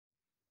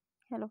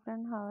Hello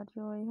friend, how are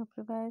you? I hope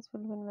you guys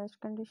will be in best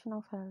condition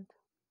of health.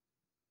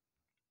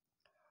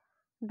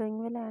 Doing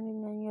well and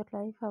enjoying your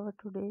life. Our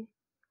today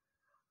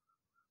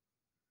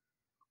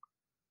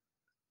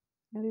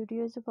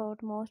video is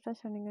about most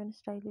stunning and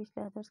stylish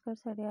leather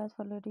skirts ideas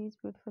for ladies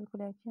beautiful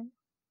collection.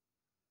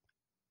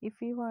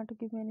 If you want to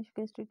give me any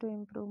suggestion to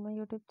improve my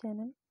YouTube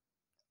channel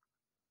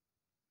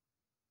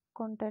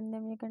content,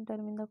 then you can tell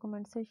me in the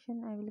comment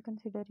section. I will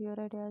consider your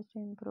ideas to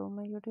improve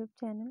my YouTube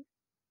channel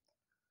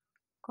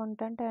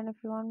content, and if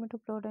you want me to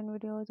upload any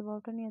videos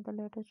about any other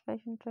latest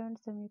fashion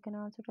trends, then you can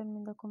also tell me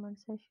in the comment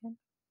section.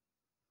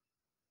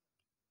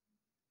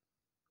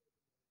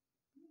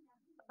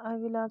 I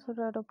will also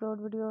try to upload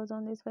videos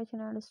on these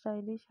fashion and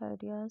stylish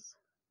ideas.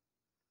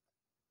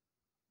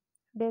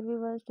 Dear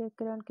viewers, take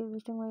care and keep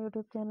visiting my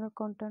YouTube channel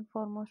content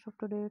for most up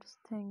to dates.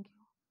 Thank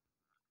you.